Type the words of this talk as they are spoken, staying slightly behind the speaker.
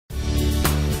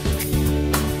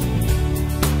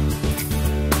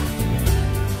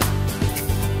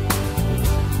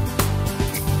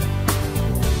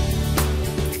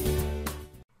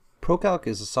ProCalc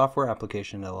is a software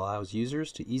application that allows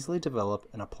users to easily develop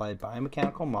and apply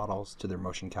biomechanical models to their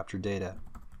motion capture data.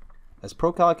 As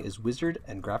ProCalc is wizard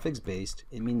and graphics based,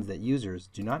 it means that users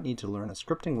do not need to learn a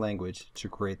scripting language to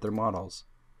create their models.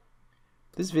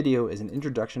 This video is an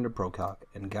introduction to ProCalc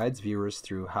and guides viewers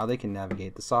through how they can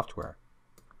navigate the software.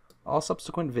 All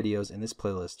subsequent videos in this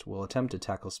playlist will attempt to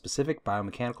tackle specific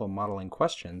biomechanical modeling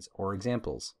questions or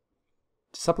examples.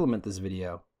 To supplement this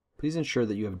video, please ensure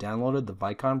that you have downloaded the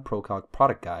Vicon ProCalc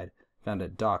product guide found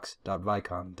at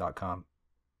docs.vicon.com.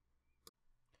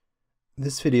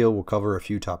 This video will cover a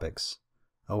few topics.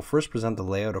 I will first present the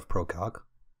layout of ProCalc.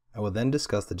 I will then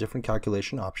discuss the different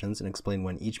calculation options and explain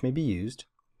when each may be used.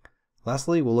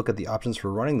 Lastly, we'll look at the options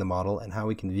for running the model and how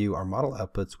we can view our model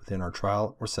outputs within our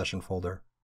trial or session folder.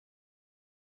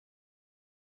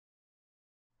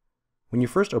 When you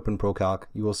first open ProCalc,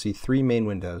 you will see three main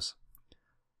windows.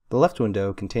 The left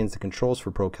window contains the controls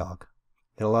for ProCalc.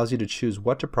 It allows you to choose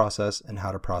what to process and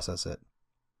how to process it.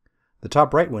 The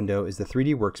top right window is the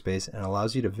 3D workspace and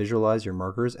allows you to visualize your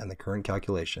markers and the current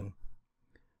calculation.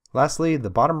 Lastly, the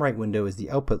bottom right window is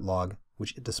the output log,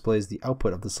 which displays the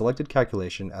output of the selected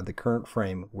calculation at the current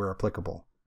frame where applicable.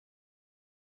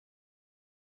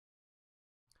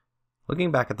 Looking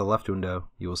back at the left window,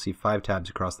 you will see 5 tabs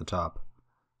across the top.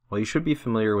 While you should be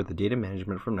familiar with the data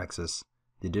management from Nexus,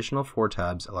 the additional 4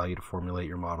 tabs allow you to formulate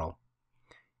your model.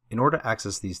 In order to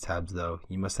access these tabs, though,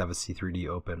 you must have a C3D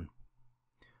open.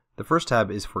 The first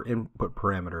tab is for input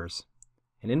parameters.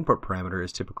 An input parameter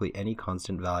is typically any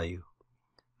constant value.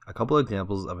 A couple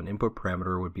examples of an input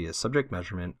parameter would be a subject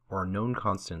measurement or a known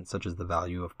constant such as the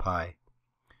value of pi.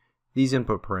 These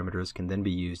input parameters can then be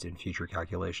used in future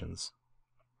calculations.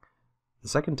 The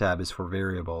second tab is for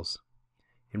variables.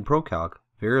 In ProCalc,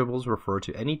 variables refer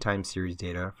to any time series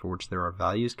data for which there are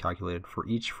values calculated for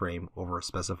each frame over a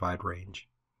specified range.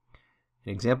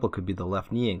 An example could be the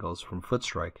left knee angles from foot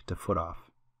strike to foot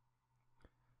off.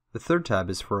 The third tab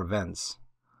is for events.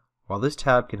 While this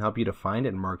tab can help you to find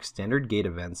and mark standard gait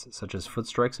events such as foot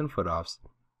strikes and foot offs,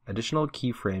 additional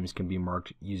keyframes can be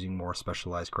marked using more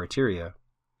specialized criteria.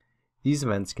 These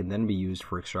events can then be used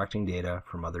for extracting data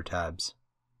from other tabs.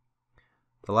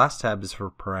 The last tab is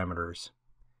for parameters.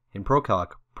 In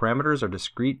ProCalc, parameters are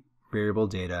discrete variable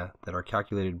data that are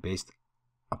calculated based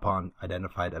upon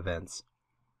identified events.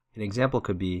 An example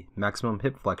could be maximum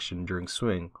hip flexion during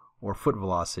swing or foot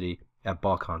velocity at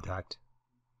ball contact.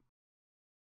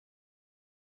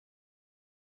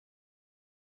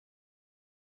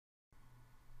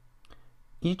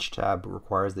 Each tab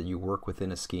requires that you work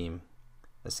within a scheme.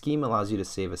 A scheme allows you to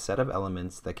save a set of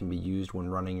elements that can be used when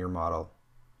running your model.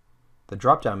 The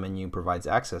drop-down menu provides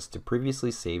access to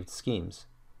previously saved schemes.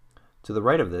 To the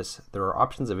right of this, there are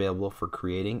options available for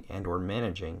creating and/or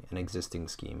managing an existing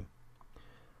scheme.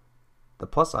 The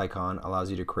plus icon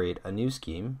allows you to create a new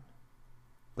scheme.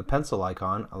 The pencil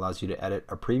icon allows you to edit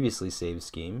a previously saved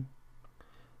scheme.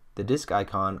 The disk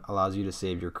icon allows you to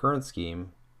save your current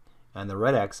scheme, and the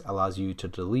red X allows you to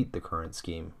delete the current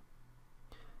scheme.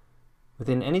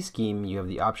 Within any scheme, you have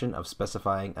the option of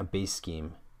specifying a base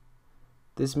scheme.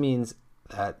 This means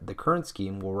that the current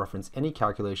scheme will reference any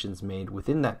calculations made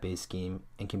within that base scheme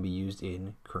and can be used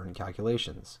in current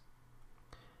calculations.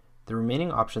 The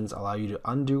remaining options allow you to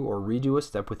undo or redo a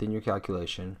step within your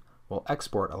calculation, while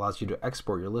export allows you to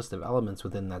export your list of elements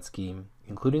within that scheme,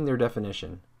 including their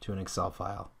definition, to an Excel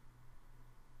file.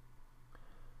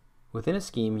 Within a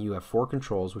scheme, you have 4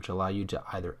 controls which allow you to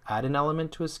either add an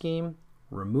element to a scheme,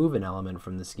 remove an element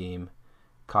from the scheme,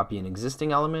 copy an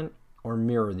existing element, or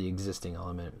mirror the existing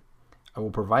element. I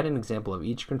will provide an example of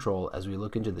each control as we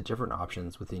look into the different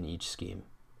options within each scheme.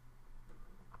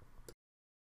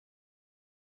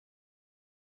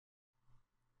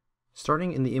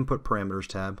 Starting in the Input Parameters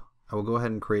tab, I will go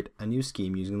ahead and create a new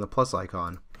scheme using the plus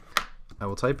icon. I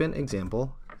will type in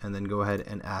example and then go ahead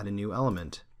and add a new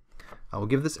element. I will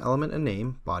give this element a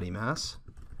name, body mass,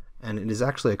 and it is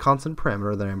actually a constant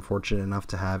parameter that I'm fortunate enough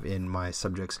to have in my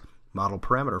subject's model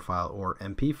parameter file or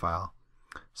MP file.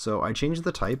 So I changed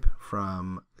the type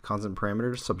from constant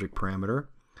parameter to subject parameter.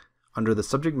 Under the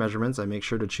subject measurements, I make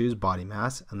sure to choose body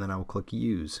mass and then I will click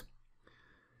use.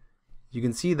 You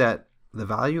can see that the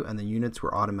value and the units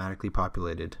were automatically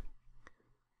populated.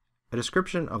 A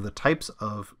description of the types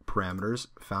of parameters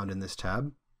found in this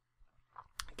tab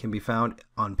can be found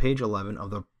on page 11 of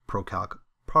the ProCalc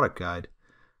product guide.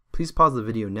 Please pause the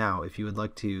video now if you would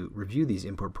like to review these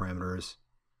input parameters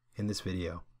in this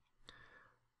video.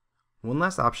 One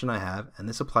last option I have, and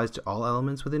this applies to all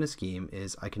elements within a scheme,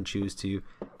 is I can choose to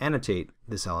annotate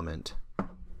this element.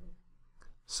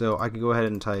 So I can go ahead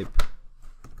and type,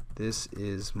 this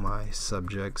is my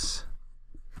subject's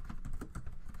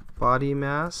body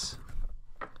mass.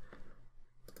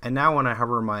 And now when I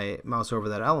hover my mouse over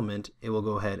that element, it will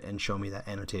go ahead and show me that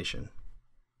annotation.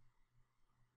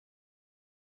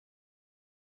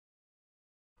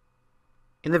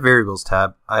 In the Variables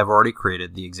tab, I have already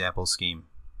created the example scheme.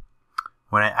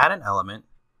 When I add an element,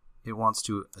 it wants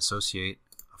to associate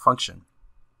a function.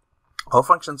 All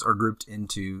functions are grouped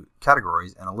into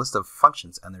categories, and a list of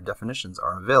functions and their definitions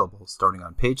are available starting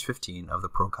on page 15 of the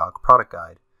ProCalc product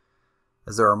guide.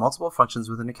 As there are multiple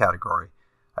functions within a category,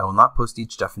 I will not post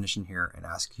each definition here and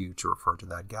ask you to refer to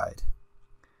that guide.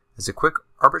 As a quick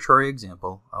arbitrary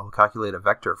example, I will calculate a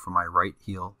vector from my right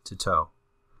heel to toe.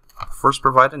 I'll first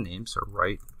provide a name, so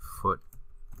right foot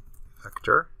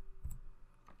vector.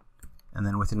 And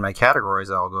then within my categories,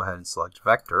 I'll go ahead and select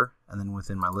vector. And then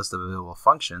within my list of available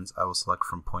functions, I will select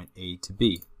from point A to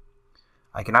B.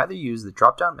 I can either use the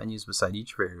drop-down menus beside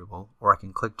each variable, or I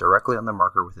can click directly on the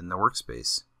marker within the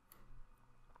workspace.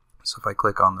 So if I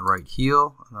click on the right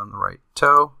heel and on the right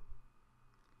toe,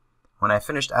 when I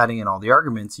finished adding in all the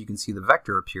arguments, you can see the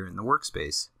vector appear in the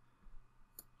workspace.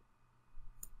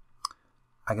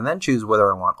 I can then choose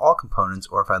whether I want all components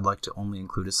or if I'd like to only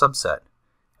include a subset.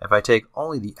 If I take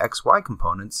only the XY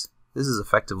components, this is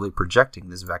effectively projecting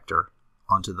this vector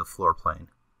onto the floor plane.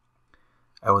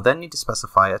 I will then need to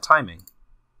specify a timing.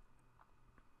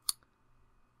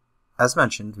 As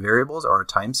mentioned, variables are a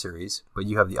time series, but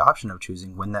you have the option of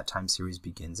choosing when that time series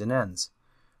begins and ends.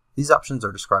 These options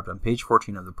are described on page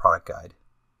 14 of the product guide.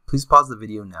 Please pause the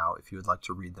video now if you would like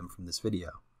to read them from this video.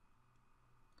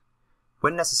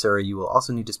 When necessary, you will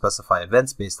also need to specify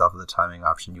events based off of the timing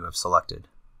option you have selected.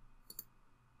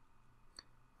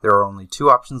 There are only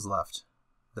two options left.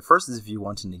 The first is if you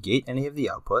want to negate any of the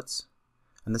outputs,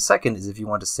 and the second is if you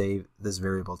want to save this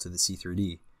variable to the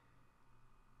C3D.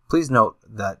 Please note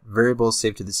that variables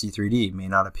saved to the C3D may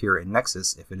not appear in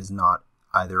Nexus if it is not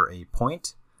either a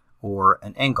point or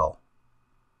an angle.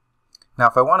 Now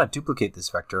if I want to duplicate this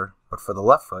vector, but for the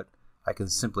left foot, I can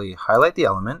simply highlight the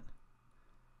element,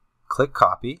 click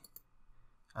copy,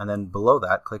 and then below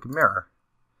that click mirror.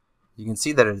 You can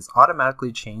see that it has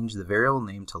automatically changed the variable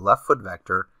name to left foot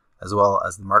vector as well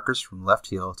as the markers from left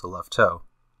heel to left toe.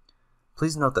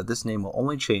 Please note that this name will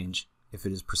only change if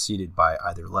it is preceded by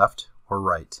either left or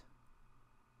right.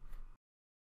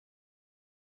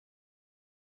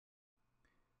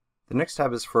 The next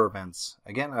tab is for events.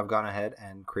 Again, I've gone ahead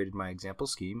and created my example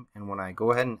scheme, and when I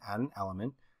go ahead and add an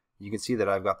element, you can see that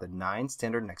I've got the 9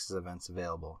 standard Nexus events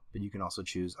available, but you can also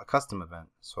choose a custom event.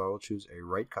 So I will choose a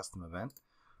right custom event.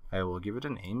 I will give it a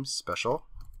name, special,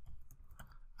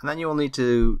 and then you will need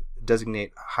to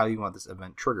designate how you want this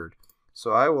event triggered.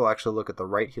 So I will actually look at the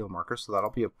right heel marker, so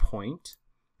that'll be a point.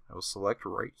 I will select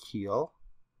right heel,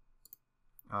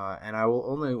 and I will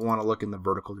only want to look in the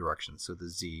vertical direction, so the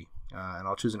Z. And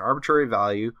I'll choose an arbitrary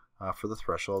value for the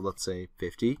threshold, let's say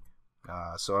 50.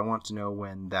 So I want to know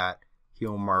when that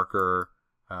heel marker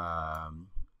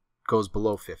goes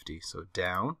below 50, so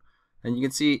down. And you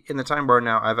can see in the time bar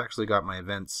now I've actually got my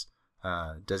events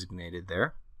designated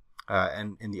there.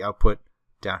 And in the output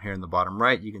down here in the bottom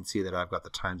right, you can see that I've got the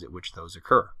times at which those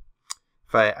occur.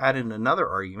 If I add in another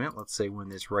argument, let's say when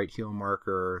this right heel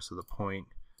marker, so the point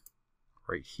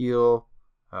right heel,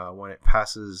 when it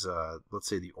passes, let's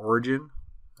say the origin,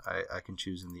 I can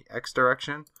choose in the X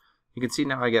direction. You can see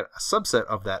now I get a subset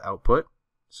of that output,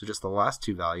 so just the last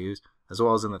two values, as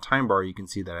well as in the time bar you can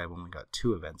see that I've only got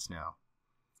 2 events now.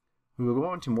 We will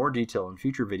go into more detail in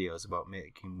future videos about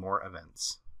making more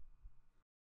events.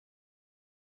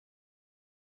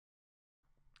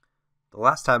 The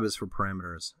last tab is for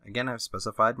parameters. Again, I've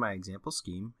specified my example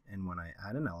scheme, and when I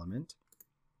add an element,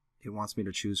 it wants me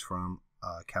to choose from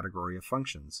a category of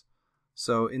functions.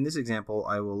 So in this example,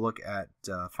 I will look at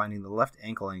finding the left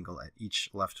ankle angle at each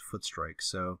left foot strike.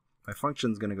 So my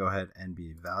function is going to go ahead and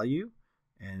be value,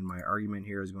 and my argument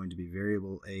here is going to be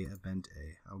variable A event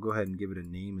A. I'll go ahead and give it a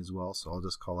name as well, so I'll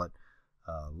just call it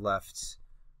left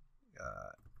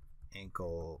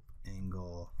ankle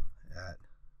angle at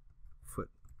foot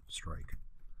strike.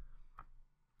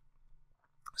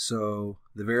 So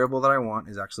the variable that I want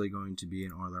is actually going to be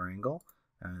an Euler angle,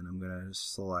 and I'm going to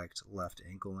select left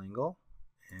ankle angle,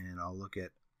 and I'll look at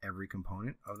every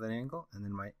component of that angle, and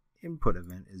then my input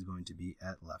event is going to be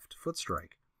at left foot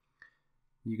strike.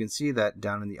 You can see that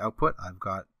down in the output I've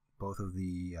got both of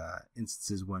the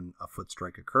instances when a foot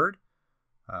strike occurred,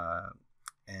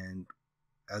 and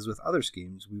as with other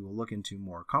schemes, we will look into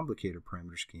more complicated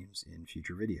parameter schemes in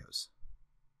future videos.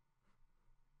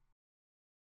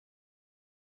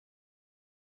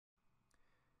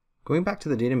 Going back to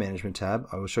the Data Management tab,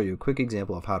 I will show you a quick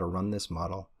example of how to run this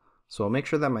model. So I'll make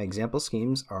sure that my example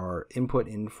schemes are input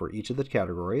in for each of the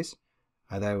categories.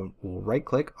 I then will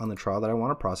right-click on the trial that I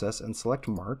want to process and select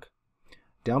Mark.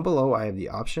 Down below I have the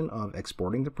option of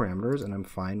exporting the parameters, and I'm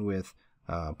fine with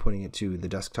putting it to the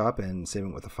desktop and saving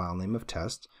it with a file name of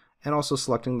test, and also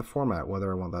selecting the format, whether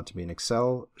I want that to be an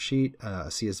Excel sheet, a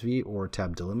CSV, or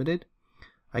tab delimited.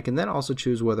 I can then also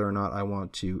choose whether or not I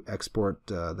want to export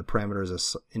the parameters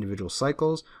as individual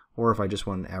cycles, or if I just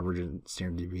want an average and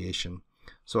standard deviation.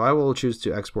 So I will choose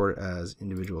to export it as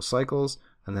individual cycles,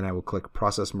 and then I will click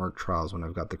Process Mark Trials when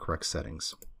I've got the correct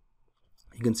settings.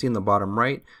 You can see in the bottom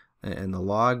right in the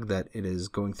log that it is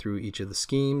going through each of the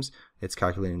schemes. It's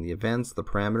calculating the events, the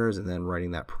parameters, and then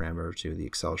writing that parameter to the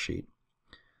Excel sheet.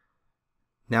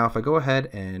 Now if I go ahead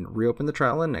and reopen the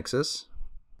trial in Nexus,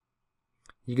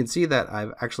 you can see that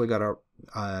I've actually got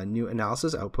a new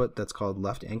analysis output that's called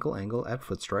left ankle angle at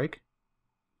foot strike.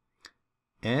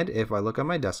 And if I look at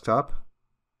my desktop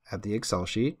at the Excel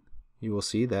sheet, you will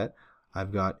see that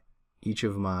I've got each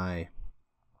of my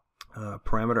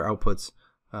parameter outputs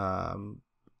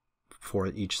for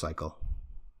each cycle.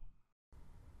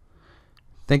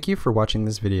 Thank you for watching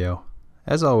this video.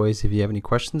 As always, if you have any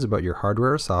questions about your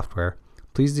hardware or software,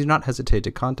 please do not hesitate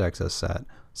to contact us at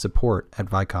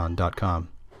support@vicon.com.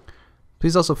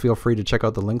 Please also feel free to check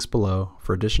out the links below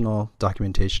for additional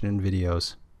documentation and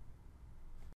videos.